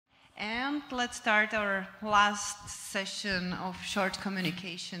everyone. Let's start our last session of short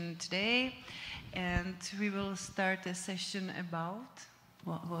communication today. And we will start a session about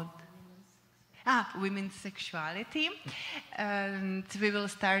what? Women's sexuality. And we will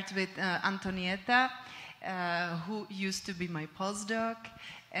start with Anthonieta, who used to be my postdoc.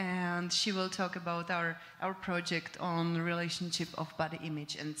 And she will talk about our project on the relationship of body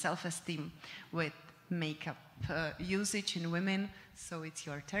image and self-esteem with makeup usage in women. So it's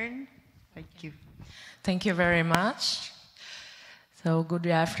your turn. Thank you. Thank you very much. So good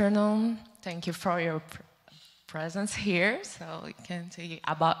afternoon. Thank you for your presence here. So we can see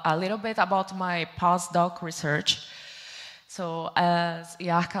a little bit about my postdoc research. So as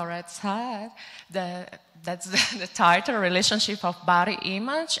Yarka already said, that's the title, Relationship of Body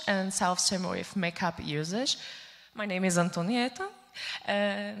Image and Self-Esteem with Makeup Usage. My name is Anthonieta,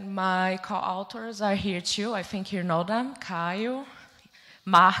 and my co-authors are here too. I think you know them, Caio,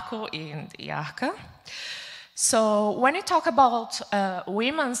 Marco, and Yarka. So when we talk about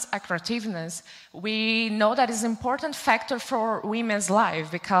women's attractiveness, we know that it's an important factor for women's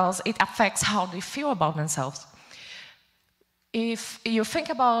life because it affects how they feel about themselves. If you think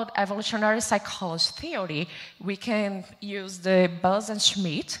about evolutionary psychology theory, we can use the Buzz and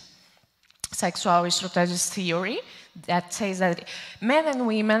Schmidt sexual strategies theory that says that men and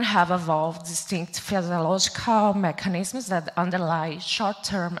women have evolved distinct physiological mechanisms that underlie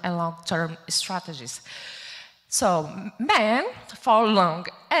short-term and long-term strategies. So men, for long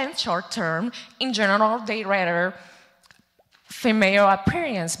and short-term, in general, they rather female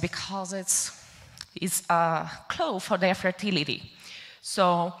appearance because it's a clue for their fertility.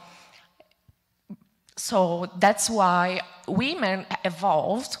 So that's why women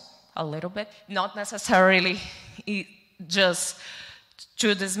evolved a little bit, not necessarily just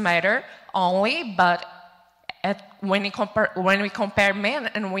to this matter only, but when we compare men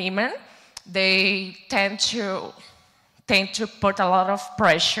and women, they tend to put a lot of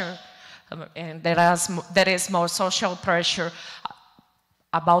pressure, and there is more social pressure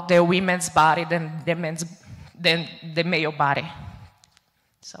about the women's body than the male body.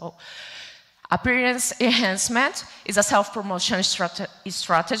 So appearance enhancement is a self-promotion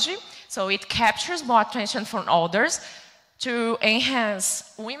strategy. So it captures more attention from others to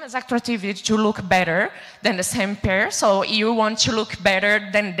enhance women's attractivity to look better than the same pair. So you want to look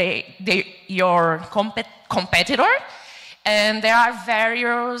better than your competitor. And there are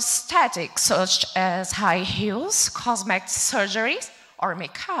various tactics such as high heels, cosmetic surgeries, or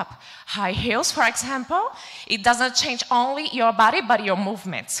makeup. High heels, for example, it doesn't change only your body, but your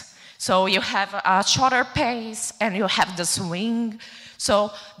movements. So you have a shorter pace, and you have the swing.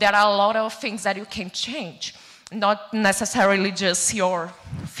 So there are a lot of things that you can change, not necessarily just your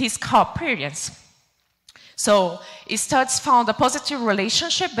physical appearance. So studies found a positive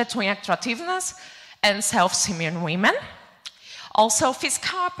relationship between attractiveness and self-esteem in women. Also,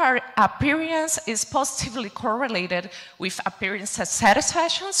 physical appearance is positively correlated with appearance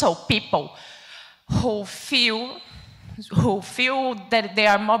satisfaction. So people who feel that they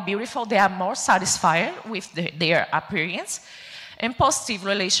are more beautiful, they are more satisfied with their appearance. And positive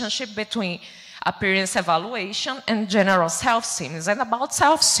relationship between appearance evaluation and general self-esteem. And about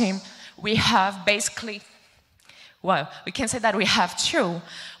self-esteem, we have basically, well, we can say that we have two.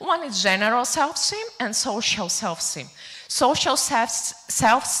 One is general self-esteem and social self-esteem. Social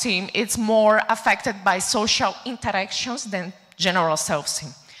self-esteem is more affected by social interactions than general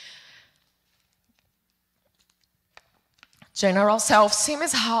self-esteem. General self-esteem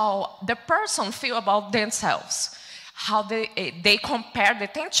is how the person feels about themselves, how they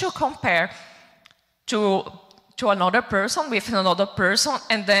tend to compare to another person with another person,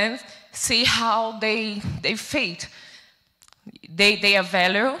 and then see how they fit. They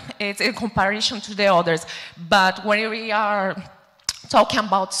value it in comparison to the others. But when we are talking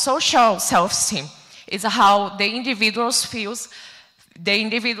about social self-esteem, it's how the individuals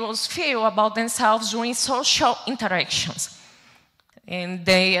feel about themselves during social interactions. And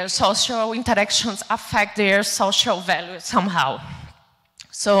their social interactions affect their social value somehow.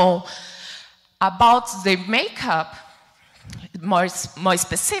 So about the makeup, more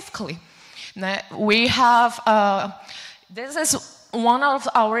specifically, we have this is one of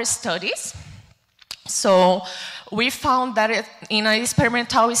our studies. So we found that in an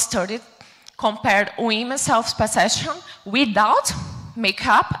experimental study compared women's self-perception without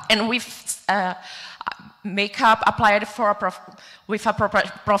makeup and with makeup applied with a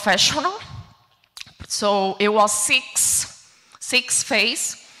professional. So it was six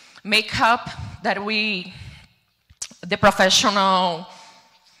phase makeup that the professional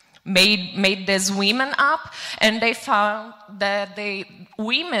made these women up, and they found that the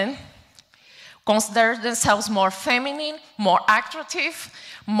women consider themselves more feminine, more attractive,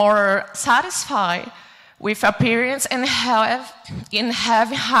 more satisfied with appearance, and have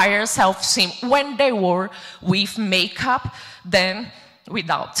higher self-esteem when they were with makeup than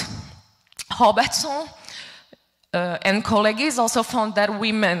without. Robertson and colleagues also found that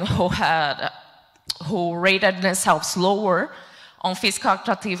women who rated themselves lower on physical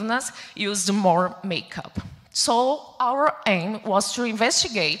attractiveness used more makeup. So our aim was to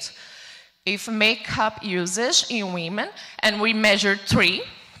investigate if makeup usage in women, and we measured three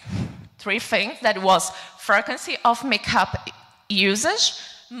things. That was frequency of makeup usage,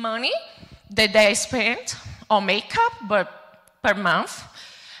 money that they spent on makeup per month,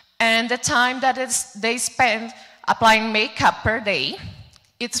 and the time that they spend applying makeup per day.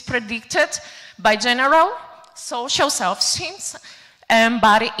 It's predicted by general social self-esteem and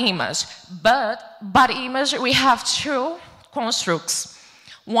body image. But body image, we have two constructs.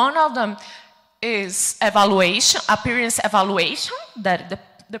 One of them is evaluation, appearance evaluation, that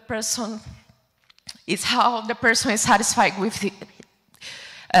the person is how the person is satisfied with the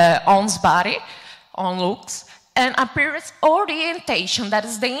own body, own looks, and appearance orientation, that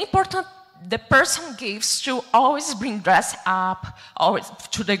is the important the person gives to always bring dress up, always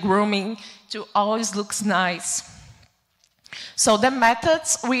to the grooming, to always looks nice. So the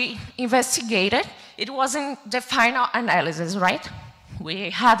methods we investigated, it wasn't the final analysis, right?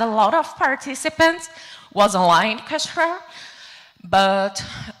 We had a lot of participants, was online questionnaire, but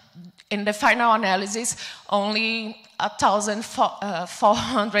in the final analysis, only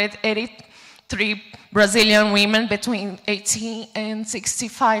 1,483 Brazilian women between 18 and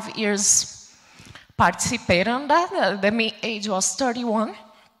 65 years participated on that. The mean age was 31.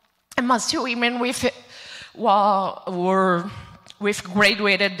 And most women were with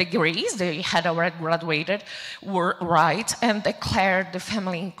graduated degrees, they had already graduated, were right and declared the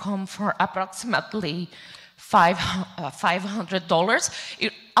family income for approximately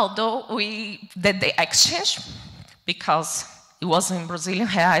 $500. Although we did the exchange, because it was in Brazilian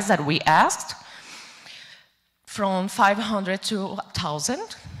reais that we asked, from 500 to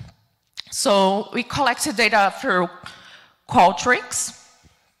 1,000. So we collected data through Qualtrics.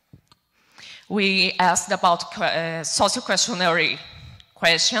 We asked about social questionnaire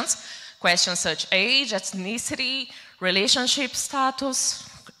questions such as age, ethnicity, relationship status,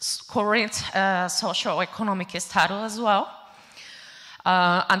 current socio-economic status as well.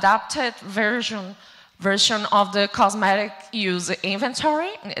 Adapted version of the cosmetic use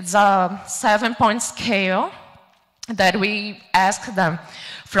inventory. It's a 7-point scale that we ask them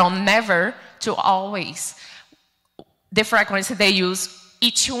from never to always. The frequency they use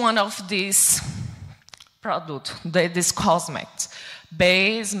each one of these products, these cosmetics: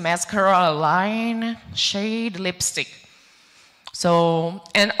 base, mascara, line, shade, lipstick. So,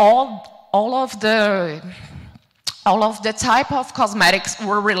 and all of the type of cosmetics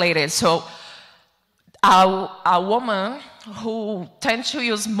were related. So a woman who tends to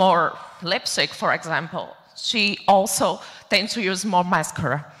use more lipstick, for example, she also tends to use more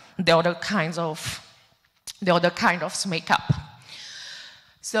mascara, the other kind of makeup.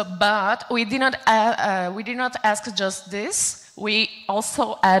 So, but we did not ask just this. We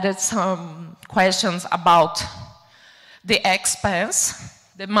also added some questions about the expense,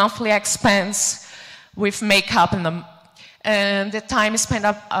 the monthly expense with makeup and the time spent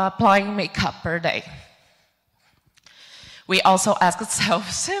applying makeup per day. We also asked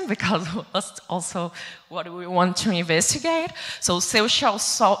self-esteem, because that's also what we want to investigate. So social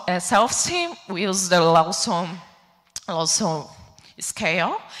self-esteem, we use the Lawson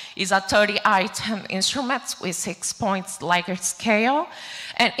scale. It's a 30-item instrument with 6 points Likert scale,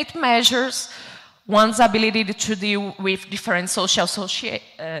 and it measures one's ability to deal with different social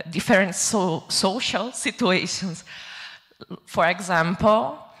situations. For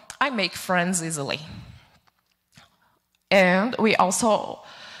example, I make friends easily. And we also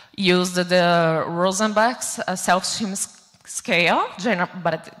used the Rosenbach's self-esteem scale,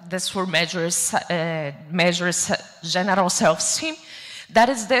 but this for measures general self-esteem. That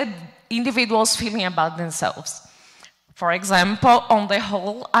is the individual's feeling about themselves. For example, on the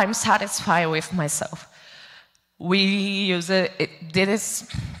whole, I'm satisfied with myself. We use this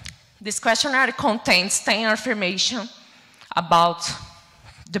questionnaire contains 10 affirmation about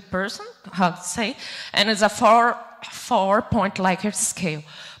the person, how to say, and it's a 4-point Likert scale.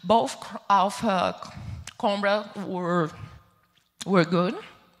 Both alpha Combra were good.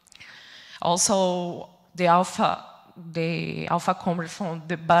 Also, the alpha Combra from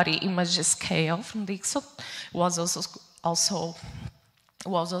the body image scale from Dixon was also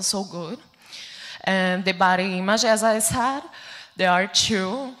good. And the body image, as I said, there are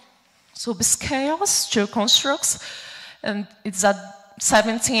two subscales, 2 constructs, and it's a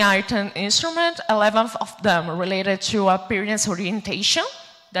 17-item instrument, 11 of them related to appearance orientation.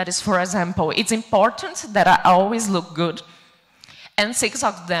 That is, for example, it's important that I always look good. And 6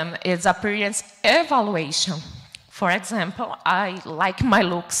 of them is appearance evaluation. For example, I like my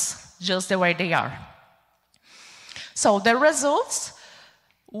looks just the way they are. So the results,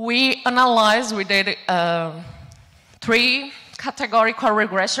 we analyzed, we did 3 categorical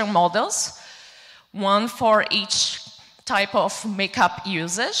regression models, 1 for each type of makeup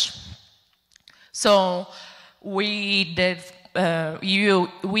usage. So we did,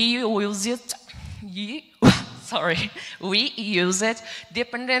 we used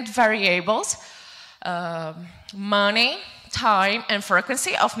dependent variables, money, time, and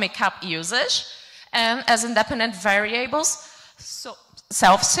frequency of makeup usage, and as independent variables, so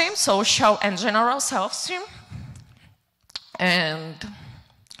self-esteem, social and general self-esteem, and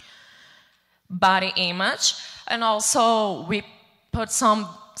body image. And also we put some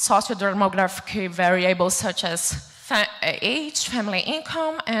sociodemographic variables such as age, family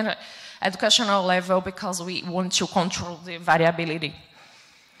income, and educational level, because we want to control the variability.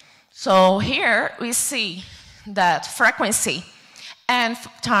 So here we see that frequency and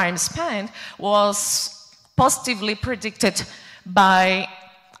time spent was positively predicted by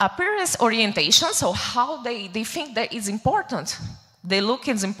appearance orientation, so how they think that is important. The look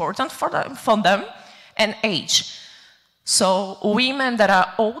is important for them, and age. So women that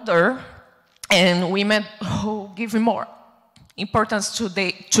are older and women who give more importance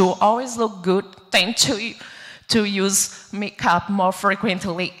to always look good tend to use makeup more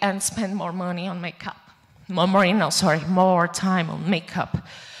frequently and spend more money on makeup. More time on makeup.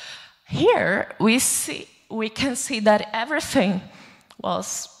 Here we can see that everything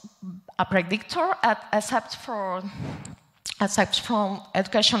was a predictor except from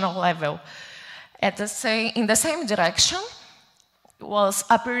educational level. In the same direction was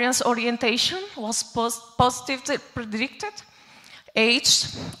appearance orientation, was positively predicted, age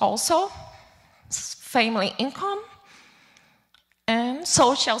also, family income, and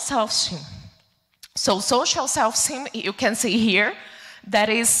social self-esteem. So social self-esteem, you can see here, that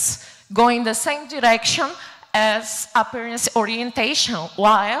is going the same direction as appearance orientation,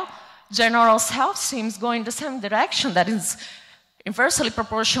 while general self-esteem is going the same direction, that is inversely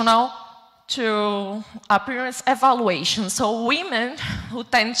proportional to appearance evaluation. So women who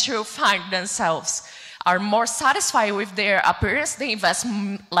tend to find themselves are more satisfied with their appearance, they invest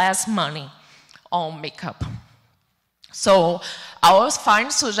less money on makeup. So our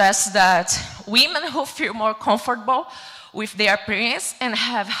findings suggest that women who feel more comfortable with their appearance and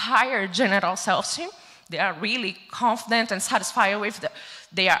have higher general self-esteem, they are really confident and satisfied with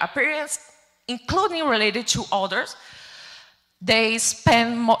their appearance, including related to others. They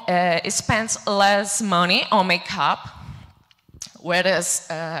spend less money on makeup, whereas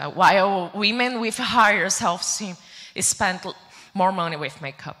while women with higher self-esteem spend more money with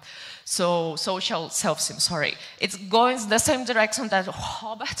makeup. So social self-esteem, it's going the same direction that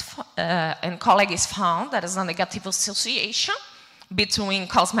Robert and colleagues found, that is a negative association between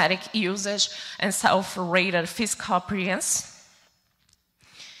cosmetic usage and self-rated physical appearance.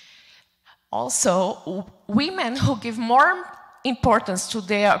 Also, women who give more importance to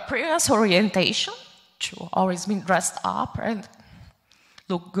their appearance orientation, to always be dressed up and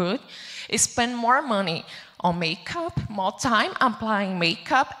look good, spend more money on makeup, more time applying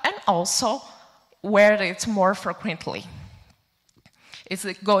makeup, and also wear it more frequently.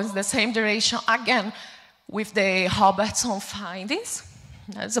 It goes the same direction again with the Robertson findings.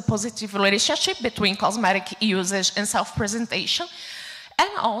 There's a positive relationship between cosmetic usage and self-presentation, and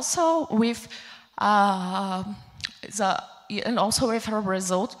also with a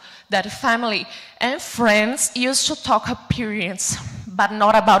result that family and friends used to talk appearance, but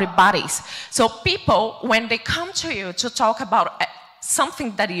not about bodies. So people, when they come to you to talk about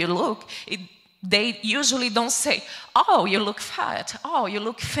something that you look, they usually don't say, oh, you look fat, oh, you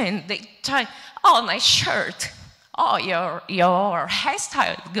look thin. They try, oh, nice shirt, oh, your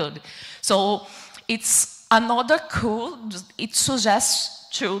hairstyle is good. So it's another it suggests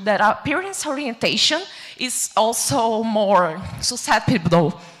too that appearance orientation is also more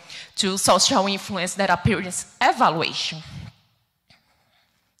susceptible to social influence than appearance evaluation.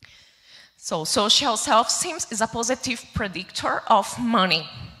 So social self-esteem is a positive predictor of money,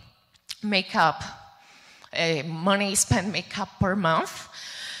 makeup, money spent makeup per month.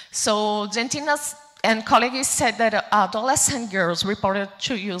 So Gentina and colleagues said that adolescent girls reported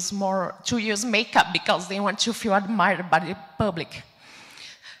to use makeup because they want to feel admired by the public.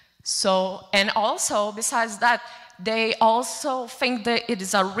 So, and also, besides that, they also think that it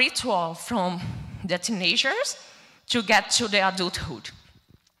is a ritual from the teenagers to get to the adulthood.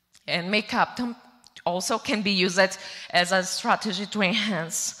 And makeup also can be used as a strategy to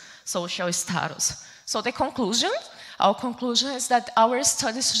enhance social status. So our conclusion is that our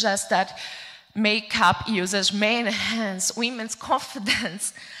study suggests that makeup usage may enhance women's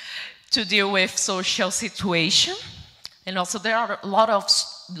confidence to deal with social situation. And also there are a lot of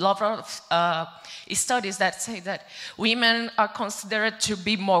studies that say that women are considered to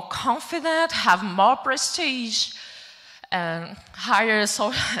be more confident, have more prestige, and higher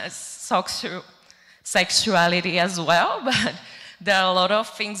sexuality as well. But there are a lot of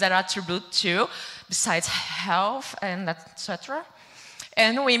things that attribute to, besides health and etc.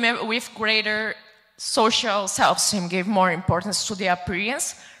 And women with greater social self-esteem give more importance to the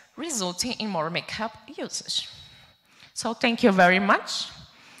appearance, resulting in more makeup usage. So thank you very much.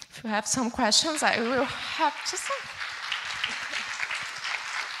 If you have some questions, I will have to say.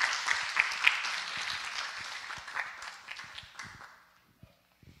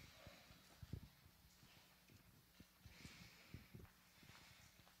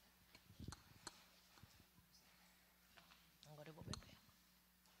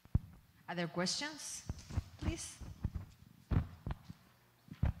 Other questions, please?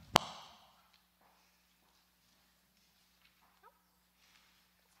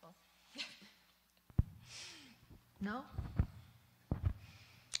 No?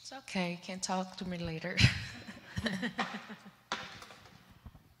 It's okay, you can talk to me later.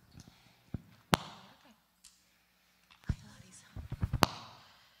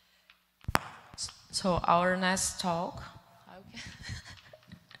 So our next talk,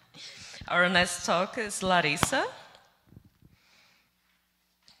 is Lariça.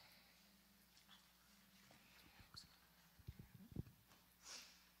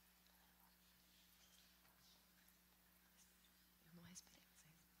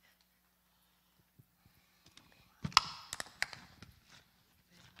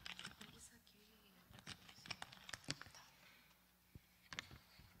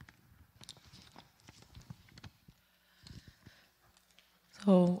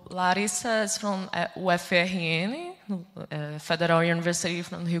 So Lariça is from UFRN, Federal University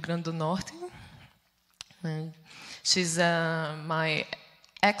from Rio Grande do Norte. And she's my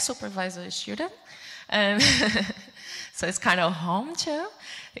ex-supervisor student, and so it's kind of home too.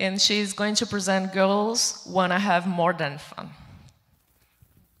 And she's going to present Girls Wanna Have More Than Fun.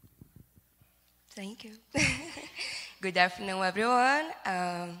 Thank you. Good afternoon, everyone.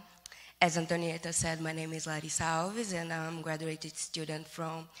 As Anthonieta said, my name is Lariça Alves, and I'm a graduated student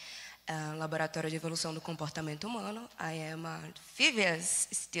from Laboratório de Evolução do Comportamento Humano. I am a previous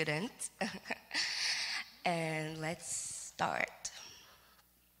student. And let's start.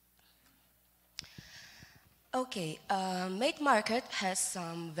 Okay, mate market has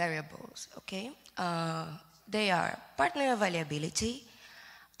some variables, okay? They are partner availability,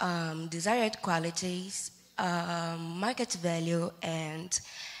 desired qualities, market value, and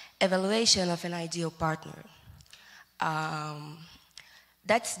evaluation of an ideal partner.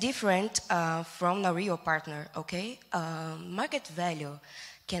 That's different from a real partner, okay? Market value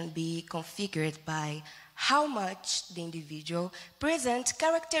can be configured by how much the individual presents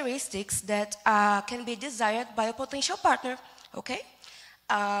characteristics that can be desired by a potential partner, okay?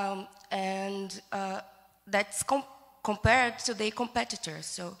 That's compared to the competitors,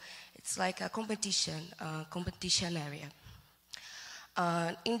 so it's like a competition area.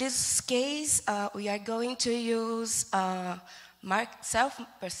 In this case, we are going to use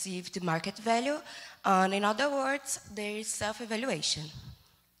self-perceived market value. In other words, there is self-evaluation.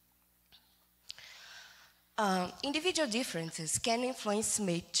 Individual differences can influence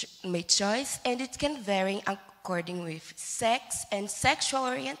mate choice, and it can vary according with sex and sexual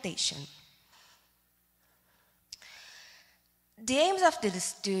orientation. The aims of the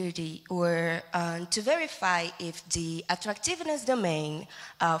study were to verify if the attractiveness domain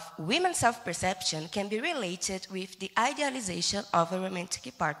of women's self-perception can be related with the idealization of a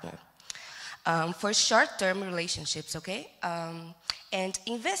romantic partner for short-term relationships, okay? And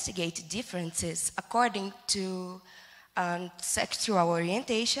investigate differences according to sexual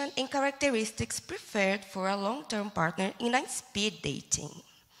orientation and characteristics preferred for a long-term partner in a speed dating.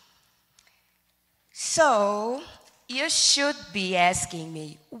 So, you should be asking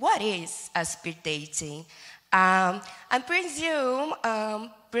me, what is a speed dating? I presume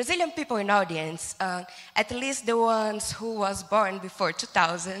Brazilian people in audience, at least the ones who was born before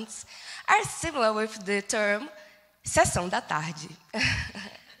 2000s, are similar with the term sessão da tarde.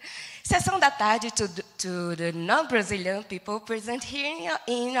 Sessão da tarde to the non-Brazilian people present here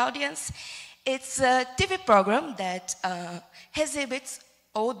in audience It's a TV program that exhibits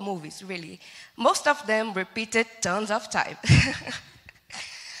old movies, really. Most of them repeated tons of times.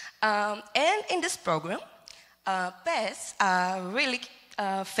 And in this program, PES, a really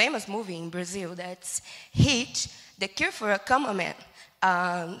famous movie in Brazil that's Hit, The Cure for a Common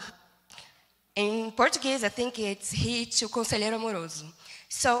Man. In Portuguese, I think it's Hit, O Conselheiro Amoroso.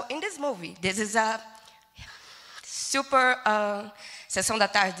 So in this movie, this is a super Sessão da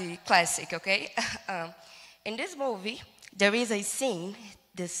Tarde classic, okay? In this movie, there is a scene,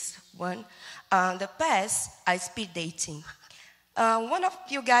 this one, the PES, speed dating. One of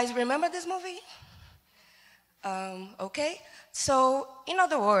you guys remember this movie? Okay, so in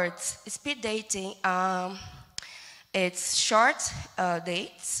other words, speed dating, it's short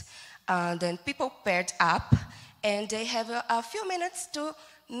dates, then people paired up, and they have a few minutes to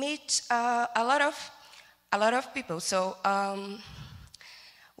meet a lot of people. So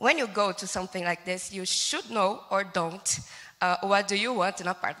when you go to something like this, you should know or don't what do you want in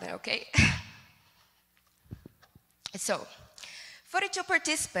a partner, okay? So 42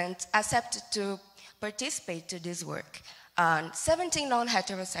 participants accepted to participate to this work. 17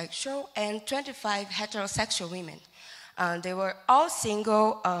 non-heterosexual and 25 heterosexual women. They were all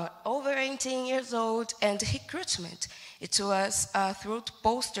single, over 18 years old, and recruitment, it was through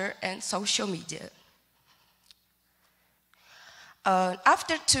poster and social media.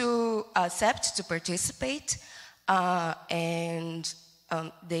 After to accept to participate, and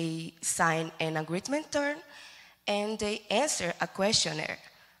they sign an agreement term, and they answer a questionnaire.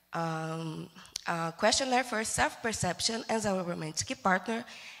 A questionnaire for self-perception as a romantic partner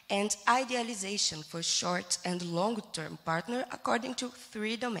and idealization for short and long-term partner according to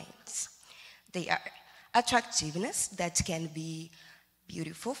 3 domains. They are attractiveness, that can be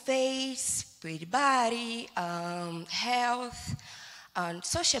beautiful face, pretty body, health,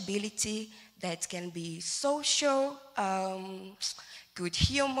 sociability, that can be social, good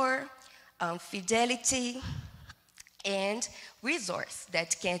humor, fidelity, and resource,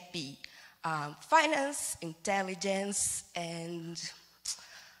 that can be finance, intelligence, and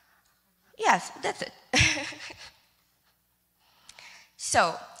yes, that's it.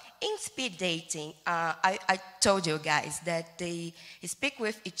 So, in speed dating, I told you guys that they speak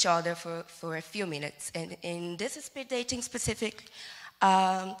with each other for a few minutes. And in this speed dating specific,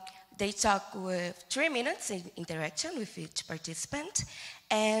 they talk with 3 minutes in interaction with each participant.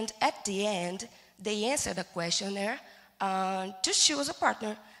 And at the end, they answer the questionnaire to choose a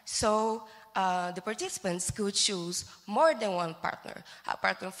partner. So the participants could choose more than one partner, a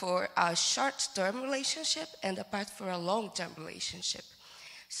partner for a short-term relationship and a partner for a long-term relationship.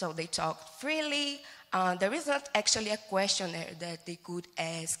 So they talked freely. There is not actually a questionnaire that they could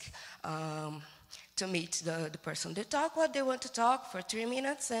ask to meet the person. They talk what they want to talk for 3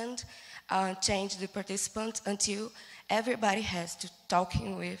 minutes and change the participant until everybody has to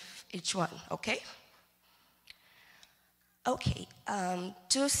talking with each one, okay? Okay,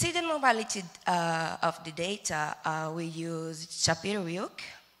 to see the normality of the data, we use Shapiro-Wilk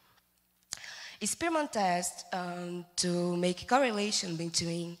experiment test to make correlation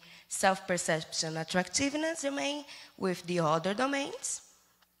between self-perception attractiveness domain with the other domains.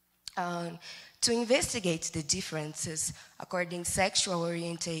 To investigate the differences according sexual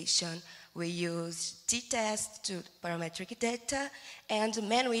orientation, we use t-test to parametric data and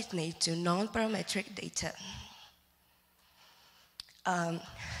man-Whitney to non-parametric data.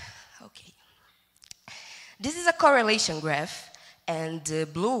 Okay. This is a correlation graph, and the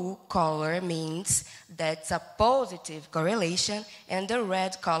blue color means that's a positive correlation, and the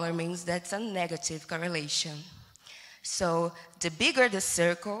red color means that's a negative correlation. So the bigger the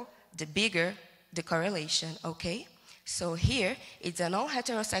circle, the bigger the correlation, okay? So here, it's a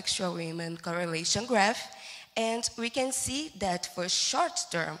non-heterosexual women correlation graph, and we can see that for short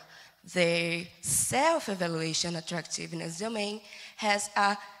term, the self-evaluation attractiveness domain has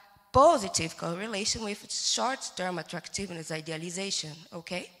a positive correlation with short-term attractiveness idealization,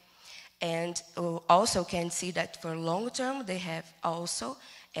 okay? And also can see that for long-term, they have also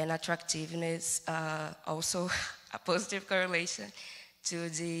an attractiveness, also a positive correlation to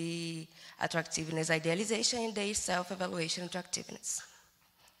the attractiveness idealization and their self-evaluation attractiveness.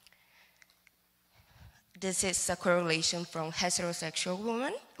 This is a correlation from heterosexual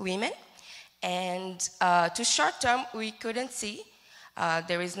women, and to short term, we couldn't see.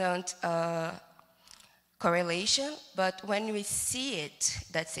 There is not correlation, but when we see it,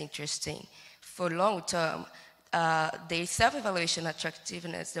 that's interesting. For long term, the self-evaluation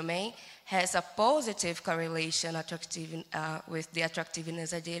attractiveness domain has a positive correlation with the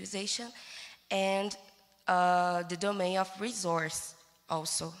attractiveness idealization, and the domain of resource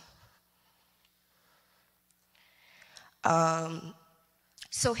also.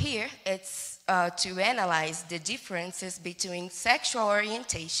 So here, it's to analyze the differences between sexual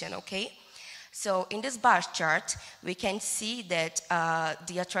orientation, okay? So in this bar chart, we can see that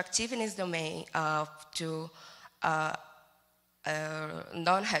the attractiveness domain to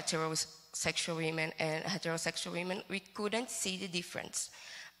non-heterosexual women and heterosexual women, we couldn't see the difference.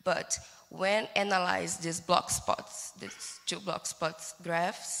 But when analyzed these block spots, these 2 block spots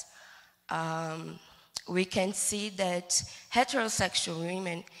graphs, we can see that heterosexual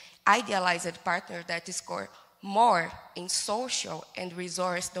women idealize a partner that score more in social and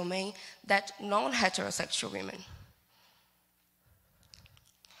resource domain than non-heterosexual women.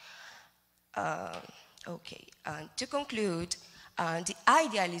 To conclude, the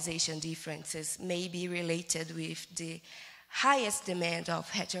idealization differences may be related with the highest demand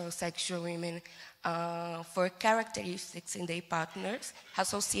of heterosexual women for characteristics in their partners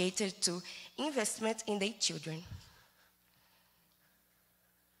associated to investment in their children.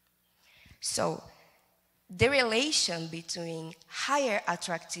 So, the relation between higher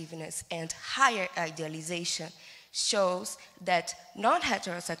attractiveness and higher idealization shows that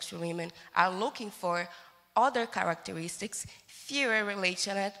non-heterosexual women are looking for other characteristics, fewer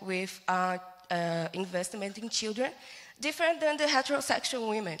related with investment in children, different than the heterosexual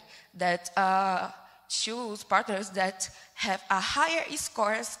women that choose partners that have a higher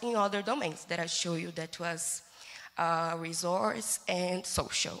scores in other domains that I show you, that was resource and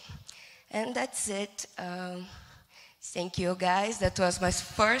social. And that's it. Thank you, guys. That was my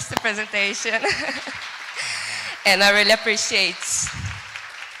first presentation. And I really appreciate.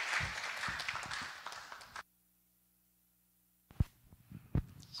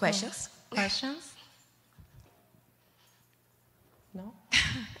 Questions? Questions? No?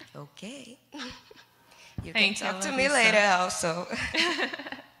 Okay. You Thank can talk you, to me Lariça. later also.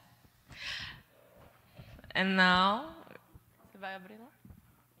 And now, você vai abrir lá?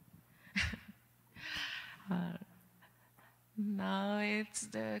 Now it's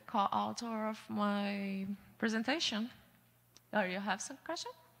the co-author of my presentation. Or you have some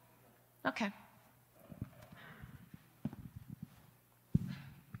question? Okay.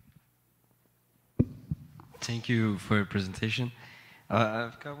 Thank you for your presentation.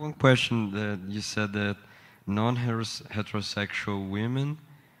 I've got one question. That you said that non-heterosexual women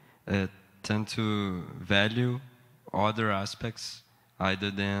tend to value other aspects other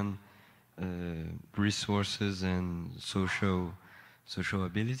than resources and social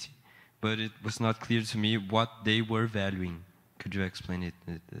ability, but it was not clear to me what they were valuing. Could you explain it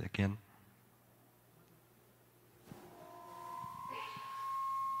again?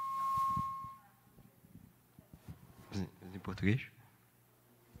 Em português?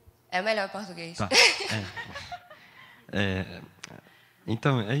 É melhor em português. Tá.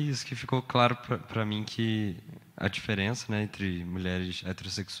 Então, é isso que ficou claro para mim, que a diferença, né, entre mulheres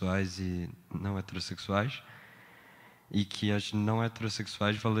heterossexuais e não heterossexuais, e que as não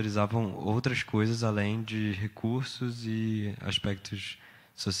heterossexuais valorizavam outras coisas além de recursos e aspectos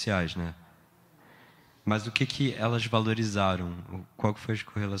sociais, né? Mas o que elas valorizaram? Qual que foi as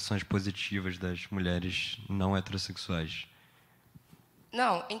correlações positivas das mulheres não heterossexuais?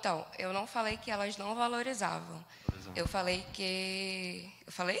 Não, então, eu não falei que elas não valorizavam. Eu falei que...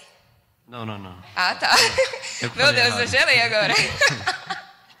 Eu falei? Não. Ah, tá. Eu Meu Deus, eu gelei agora.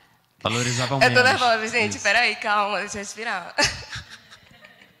 Valorizavam Eu menos. tô nervosa, gente. Isso. Peraí, calma, deixa eu respirar.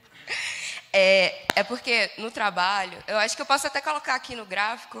 É porque no trabalho... Eu acho que eu posso até colocar aqui no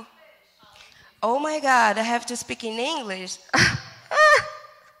gráfico. Oh my God, I have to speak in English.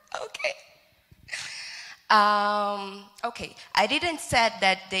 Okay. Okay, I didn't say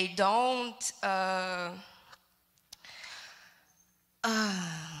that they don't.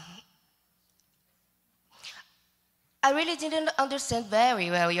 I really didn't understand very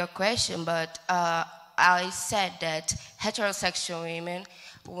well your question, but I said that heterosexual women,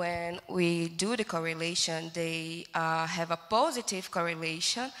 when we do the correlation, they have a positive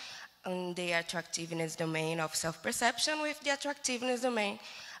correlation in the attractiveness domain of self-perception with the attractiveness domain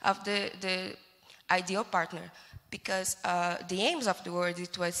of the ideal partner, because the aims of the word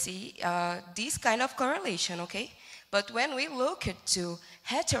it was see this kind of correlation, okay? But when we look to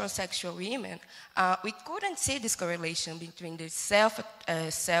heterosexual women, we couldn't see this correlation between the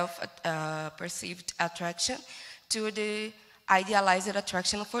self-perceived attraction to the idealized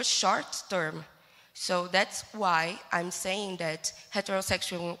attraction for short term. So that's why I'm saying that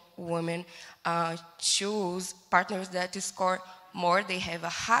heterosexual women choose partners that score more, they have a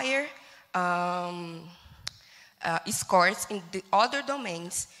higher scores in the other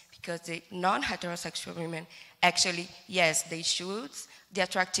domains, because the non-heterosexual women, actually, yes, they choose the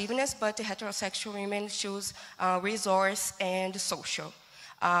attractiveness, but the heterosexual women choose resource and social.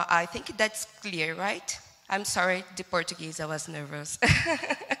 I think that's clear, right? I'm sorry, the Portuguese, I was nervous.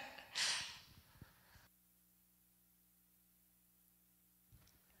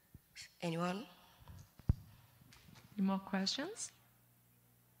 Anyone? Any more questions?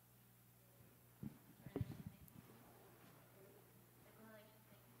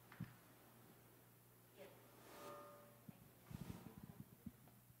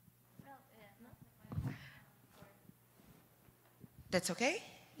 That's okay?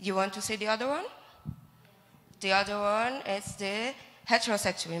 You want to say the other one? The other one is the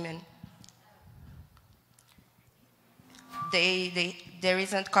heterosexual women. There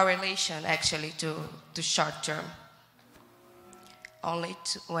isn't correlation actually to short term. Only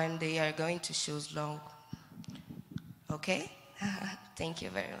when they are going to choose long. Okay? Thank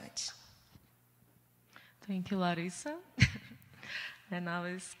you very much. Thank you, Lariça. And now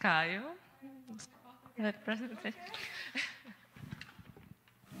is Caio.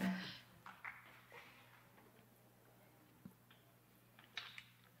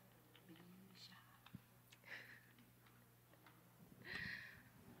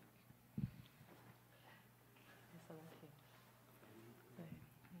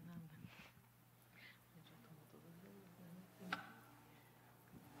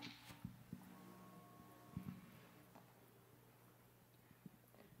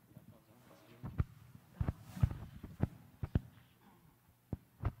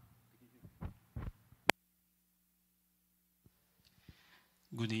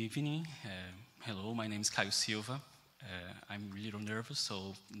 Good evening. Hello, my name is Caio Silva. I'm a little nervous,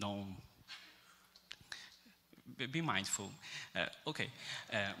 so don't be mindful. Okay,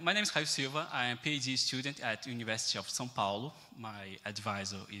 my name is Caio Silva. I am a PhD student at the University of São Paulo. My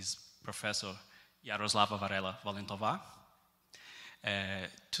advisor is Professor Yaroslava Varela Valentová.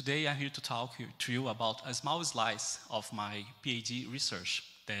 Today I'm here to talk to you about a small slice of my PhD research,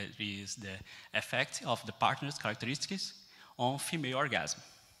 that is the effect of the partner's characteristics on female orgasm.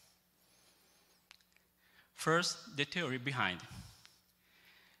 First, the theory behind.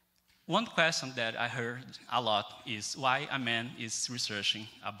 One question that I heard a lot is why a man is researching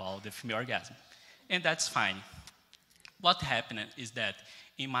about the female orgasm. And that's fine. What happened is that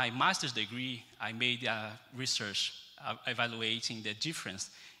in my master's degree, I made a research evaluating the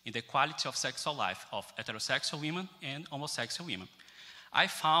difference in the quality of sexual life of heterosexual women and homosexual women. I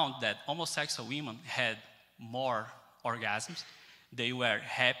found that homosexual women had more orgasms, they were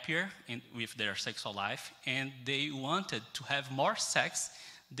happier with their sexual life, and they wanted to have more sex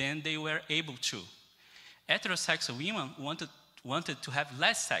than they were able to. Heterosexual women wanted to have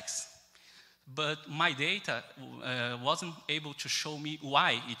less sex, but my data wasn't able to show me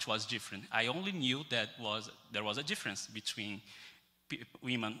why it was different. I only knew that there was a difference between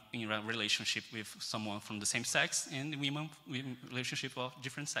women in a relationship with someone from the same sex and women in a relationship of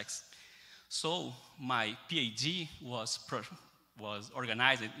different sex. So my PhD was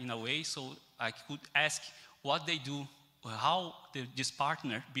organized in a way so I could ask what they do, how this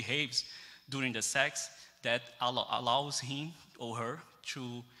partner behaves during the sex that allows him or her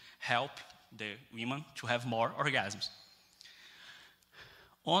to help the women to have more orgasms.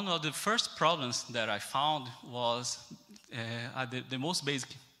 One of the first problems that I found was the most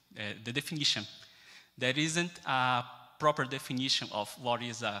basic, the definition. There isn't a proper definition of what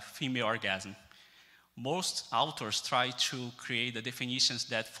is a female orgasm. Most authors try to create the definitions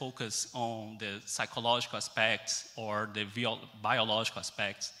that focus on the psychological aspects or the biological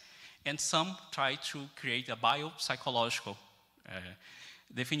aspects, and some try to create a biopsychological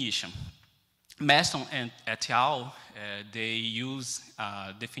definition. Maston and et al., they use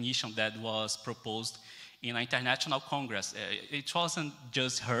a definition that was proposed in an international congress. It wasn't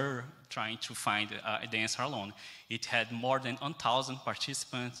just her trying to find the answer alone. It had more than 1,000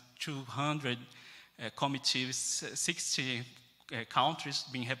 participants, 200 committees, 60 countries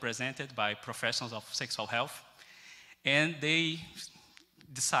being represented by professionals of sexual health. And they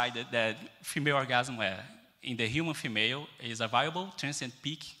decided that female orgasm in the human female is a viable transient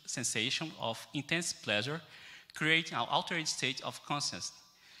peak sensation of intense pleasure, creating an altered state of consciousness,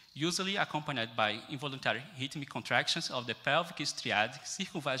 usually accompanied by involuntary rhythmic contractions of the pelvic striatic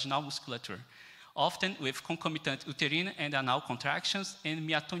circumvaginal musculature, often with concomitant uterine and anal contractions and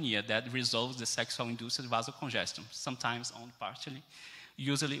myotonia that resolves the sexual-induced vasocongestion, sometimes only partially,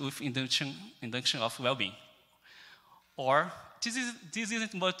 usually with induction of well-being. Or, this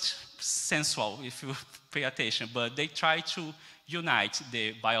isn't much sensual if you pay attention, but they try to unite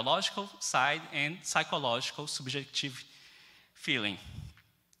the biological side and psychological subjective feeling.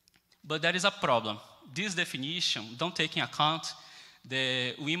 But there is a problem. This definition don't take into account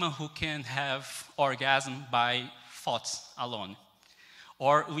the women who can have orgasm by thoughts alone,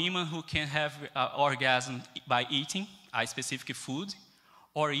 or women who can have orgasm by eating a specific food,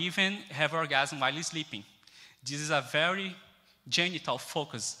 or even have orgasm while sleeping. This is a very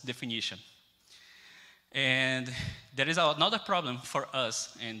genital-focused definition. And there is another problem for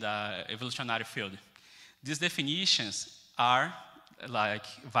us in the evolutionary field. These definitions are, like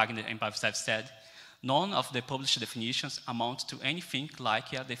Wagner and Pavsev said, none of the published definitions amount to anything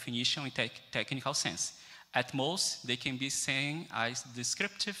like a definition in technical sense. At most, they can be seen as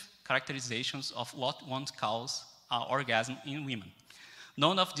descriptive characterizations of what one calls an orgasm in women.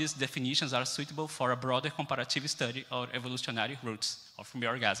 None of these definitions are suitable for a broader comparative study of evolutionary roots of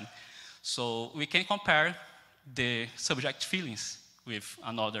female orgasm. So we can compare the subject feelings with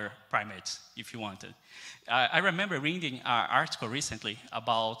another primates, if you wanted. I remember reading an article recently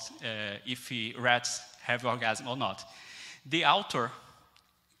about if rats have orgasm or not. The author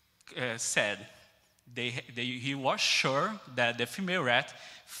said he was sure that the female rat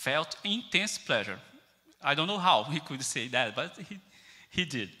felt intense pleasure. I don't know how he could say that, but he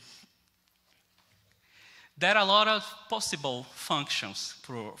did. There are a lot of possible functions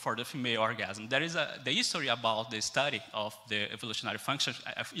for the female orgasm. The history about the study of the evolutionary functions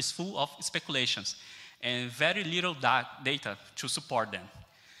is full of speculations and very little data to support them.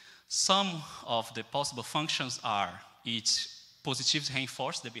 Some of the possible functions are it positively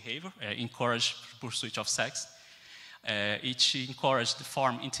reinforce the behavior, encourage pursuit of sex. It encourages to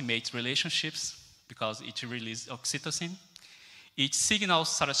form intimate relationships because it releases oxytocin. It signals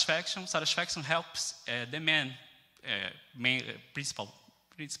satisfaction. Satisfaction helps the men,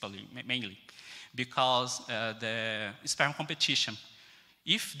 mainly, because the sperm competition.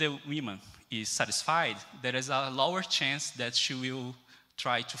 If the woman is satisfied, there is a lower chance that she will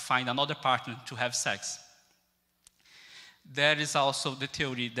try to find another partner to have sex. There is also the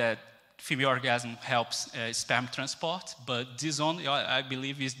theory that female orgasm helps sperm transport, but this one, I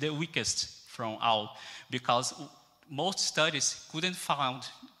believe, is the weakest from all, because most studies couldn't find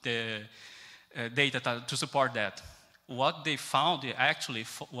the data to support that. What they found actually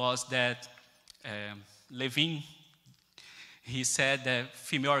was that Levine, he said that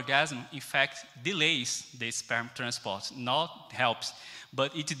female orgasm, in fact, delays the sperm transport, not helps,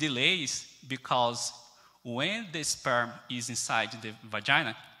 but it delays because when the sperm is inside the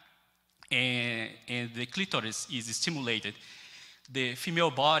vagina and the clitoris is stimulated, the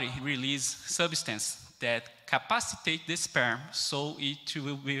female body releases substance that capacitate the sperm so it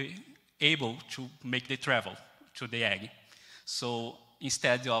will be able to make the travel to the egg. So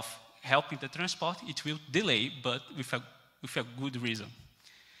instead of helping the transport, it will delay, but with a good reason.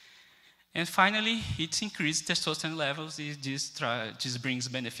 And finally, it increases testosterone levels. This brings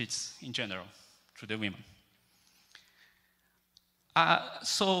benefits in general to the women.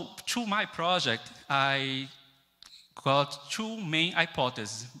 So to my project, I got two main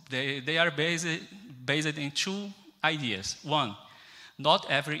hypotheses. They are based in two ideas. One, not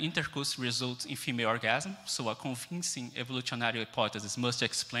every intercourse results in female orgasm, so a convincing evolutionary hypothesis must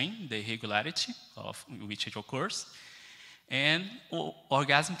explain the irregularity of which it occurs. And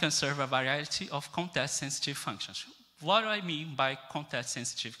orgasm can serve a variety of context-sensitive functions. What do I mean by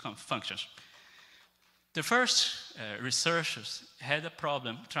context-sensitive functions? The first researchers had a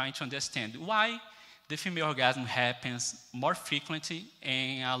problem trying to understand why the female orgasm happens more frequently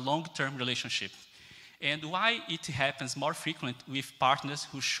in a long-term relationship, and why it happens more frequently with partners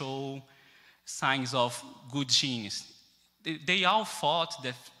who show signs of good genes. They all thought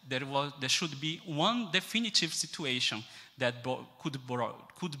that there should be one definitive situation that could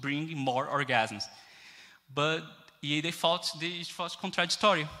bring more orgasms. But they thought it was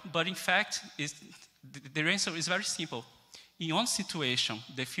contradictory. But in fact, the answer is very simple. In one situation,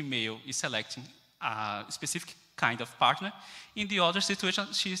 the female is selecting a specific kind of partner. In the other situation,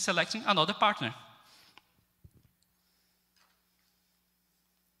 she is selecting another partner.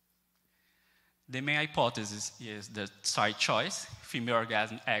 The main hypothesis is that side choice, female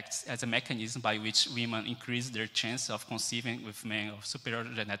orgasm, acts as a mechanism by which women increase their chance of conceiving with men of superior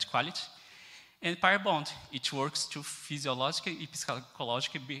genetic quality. And pair bond, it works to physiological and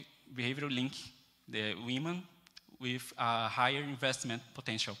psychological behavioral link the women with a higher investment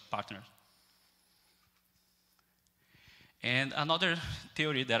potential partner. And another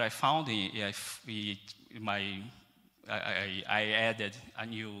theory that I found, I added a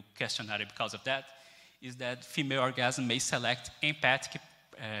new questionnaire because of that, is that female orgasm may select empathic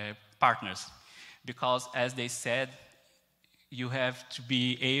partners. Because as they said, you have to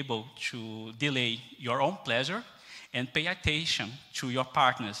be able to delay your own pleasure and pay attention to your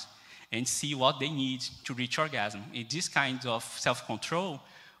partners. and see what they need to reach orgasm. And this kind of self-control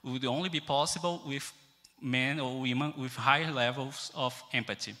would only be possible with men or women with higher levels of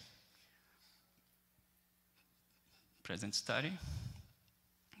empathy. Present study.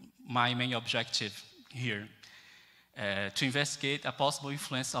 My main objective here, to investigate a possible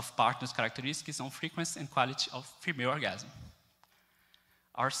influence of partners' characteristics on frequency and quality of female orgasm.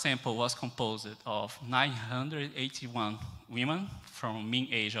 Our sample was composed of 981 women from mean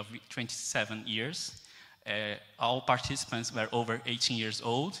age of 27 years. All participants were over 18 years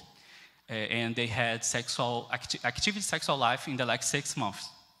old, and they had active sexual life in the last 6 months.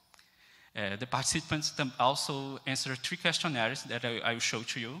 The participants also answered 3 questionnaires that I will show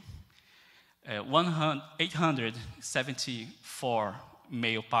to you. 874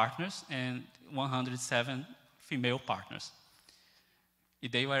 male partners and 107 female partners.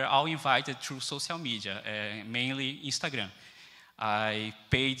 They were all invited through social media, mainly Instagram. I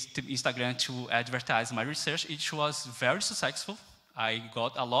paid to Instagram to advertise my research. It was very successful. I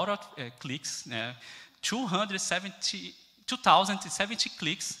got a lot of clicks, 2,070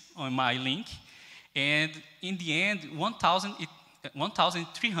 clicks on my link, and in the end,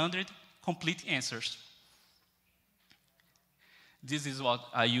 1,300 complete answers. This is what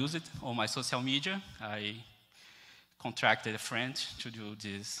I used on my social media. I contracted a friend to do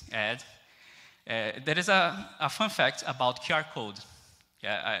this ad. There is a fun fact about QR code.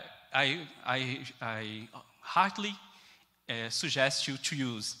 Yeah, I heartily suggest you to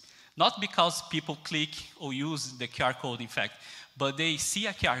use. Not because people click or use the QR code, in fact, but they see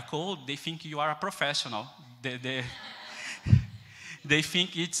a QR code, they think you are a professional. They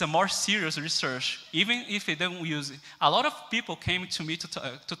think it's a more serious research, even if they don't use it. A lot of people came to me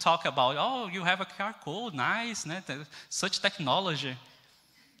to talk about, oh, you have a QR code, nice, such technology.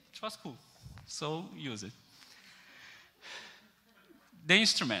 It was cool, so use it. The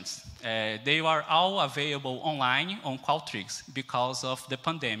instruments, they were all available online on Qualtrics because of the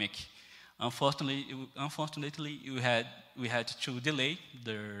pandemic. Unfortunately, we had to delay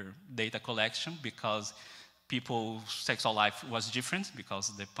the data collection because people's sexual life was different because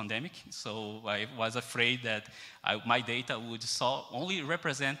of the pandemic. So I was afraid that my data would only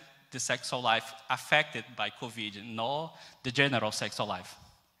represent the sexual life affected by COVID, not the general sexual life.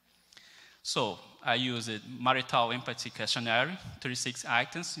 So I used marital empathy questionnaire, 36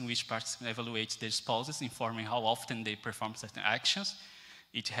 items in which participants evaluate their spouses, informing how often they perform certain actions.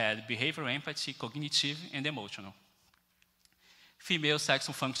 It had behavioral empathy, cognitive, and emotional. Female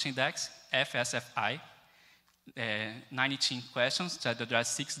Sexual Function Index, FSFI, 19 questions that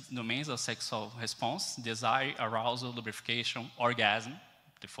address 6 domains of sexual response: desire, arousal, lubrication, orgasm,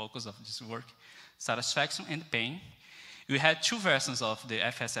 the focus of this work, satisfaction, and pain. We had 2 versions of the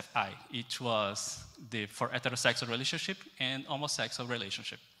FSFI. It was for heterosexual relationship and homosexual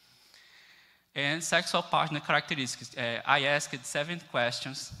relationship. And sexual partner characteristics. I asked 7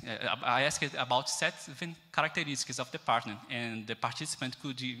 questions. I asked about 7 characteristics of the partner, and the participant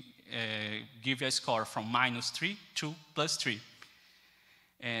could give a score from -3 to +3.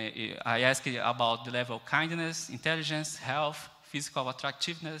 I asked about the level of kindness, intelligence, health, physical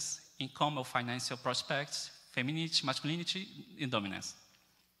attractiveness, income or financial prospects, femininity, masculinity, and dominance.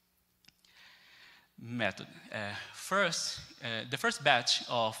 Method. The first batch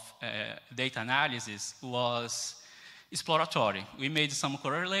of data analysis was exploratory. We made some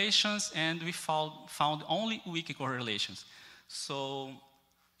correlations, and we found only weak correlations. So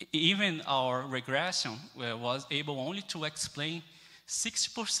even our regression was able only to explain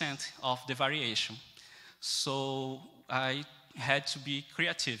 60% of the variation. So I had to be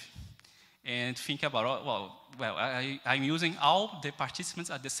creative and think about, I'm using all the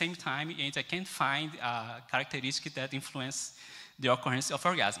participants at the same time, and I can't find a characteristic that influences the occurrence of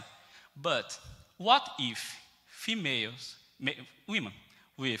orgasm. But what if women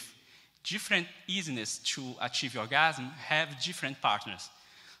with different easiness to achieve orgasm have different partners?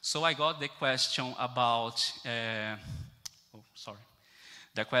 So I got the question about,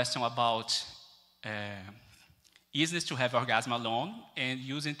 easiness to have orgasm alone and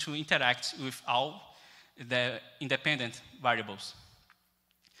using to interact with all the independent variables.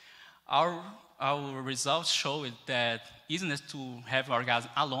 Our results showed that easiness to have orgasm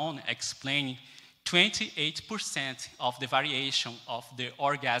alone explained 28% of the variation of the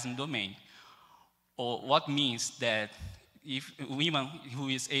orgasm domain. Or what means that if women who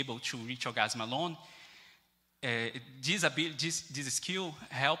is able to reach orgasm alone, this skill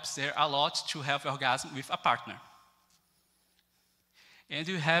helps her a lot to have orgasm with a partner. And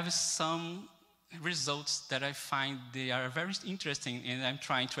you have some results that I find they are very interesting, and I'm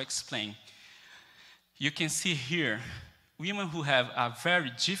trying to explain. You can see here women who have a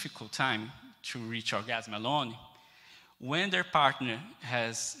very difficult time to reach orgasm alone, when their partner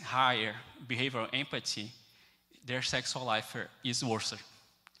has higher behavioral empathy, their sexual life is worse.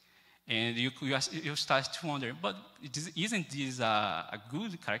 And you start to wonder, but isn't this a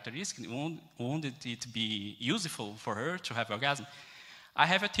good characteristic? Wouldn't it be useful for her to have orgasm? I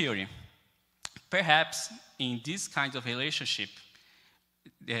have a theory. Perhaps in this kind of relationship,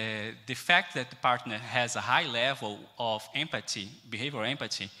 the fact that the partner has a high level of empathy, behavioral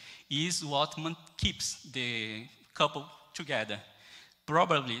empathy, is what keeps the couple together.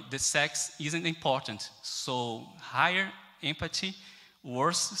 Probably the sex isn't important, so higher empathy,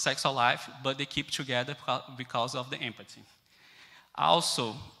 worse sexual life, but they keep together because of the empathy.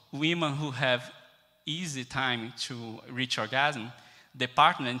 Also, women who have easy time to reach orgasm, the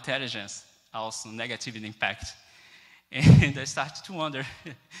partner intelligence also negatively impact. And I started to wonder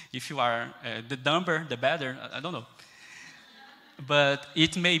if you are the dumber, the better, I don't know. But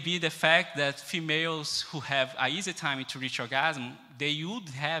it may be the fact that females who have an easy time to reach orgasm, they would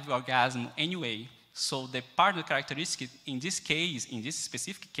have orgasm anyway. So the partner characteristic in this case, in this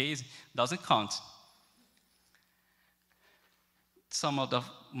specific case, doesn't count. Some of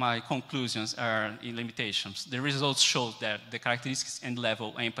my conclusions are in limitations. The results show that the characteristics and level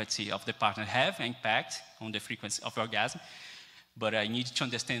of empathy of the partner have impact on the frequency of orgasm, but I need to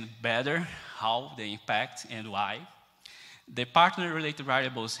understand better how they impact and why. The partner-related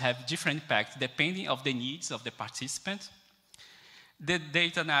variables have different impact depending on the needs of the participant. The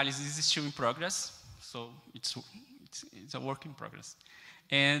data analysis is still in progress, so it's a work in progress.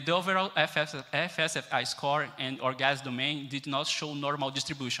 And the overall FSFI score and orgasm domain did not show normal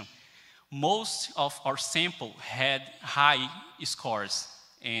distribution. Most of our sample had high scores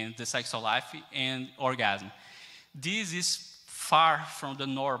in the sexual life and orgasm. This is far from the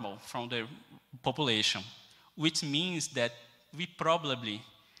normal, from the population, which means that we probably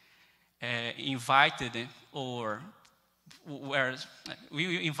invited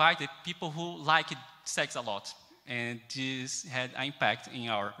people who liked sex a lot. And this had an impact in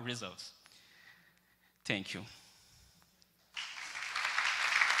our results. Thank you.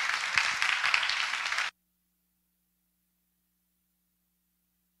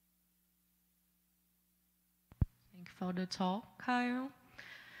 Thank you for the talk, Caio.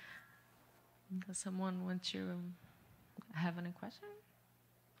 Does someone want to have any question?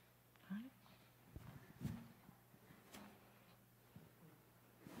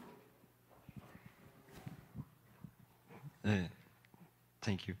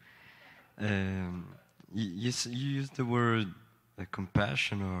 Thank you. You used the word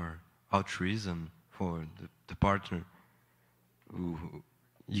compassion or altruism for the partner who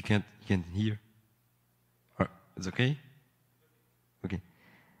you can't hear. It's okay? Okay.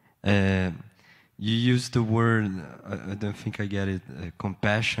 You used the word, I don't think I get it,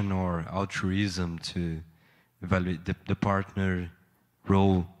 compassion or altruism to evaluate the partner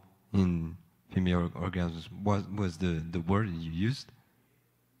role in female orgasms. What was the word you used?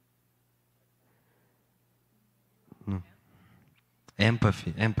 No.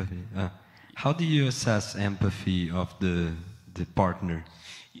 Empathy. How do you assess empathy of the partner?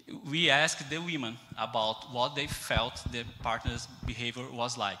 We asked the women about what they felt the partner's behavior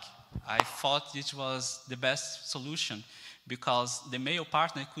was like. I thought it was the best solution because the male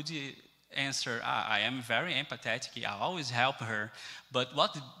partner could answer, I am very empathetic, I always help her, but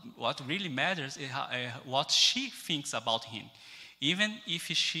what really matters is what she thinks about him, even if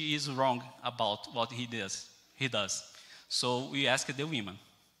she is wrong about what he does. So we asked the women.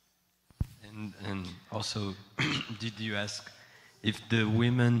 And also, did you ask if the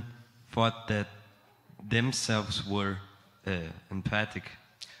women thought that themselves were empathic?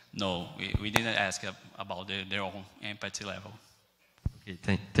 No, we didn't ask about their own empathy level.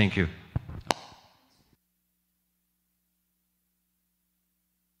 Okay, thank you.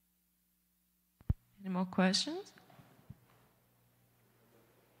 Any more questions?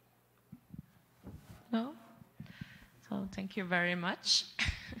 No? So thank you very much.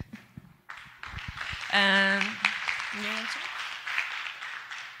 And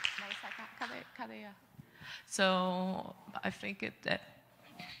so I think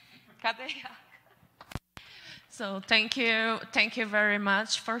so thank you very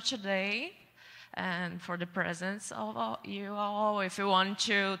much for today and for the presence of you all. If you want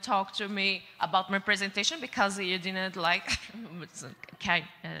to talk to me about my presentation, because you didn't like,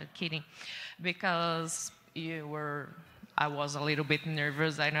 kidding, because I was a little bit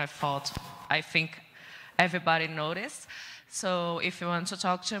nervous and I think everybody noticed. So if you want to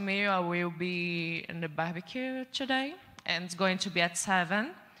talk to me, I will be in the barbecue today, and it's going to be at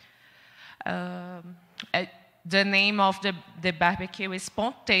 7. the name of the barbecue is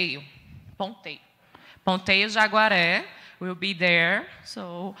Ponteio. Ponteio Jaguaré will be there.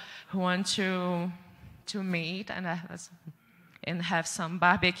 So who want to meet and have some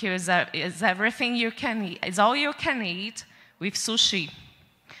barbecue is everything you can eat. It's all you can eat with sushi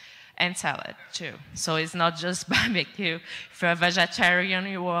and salad too. So it's not just barbecue. If you're a vegetarian,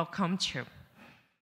 you're welcome too.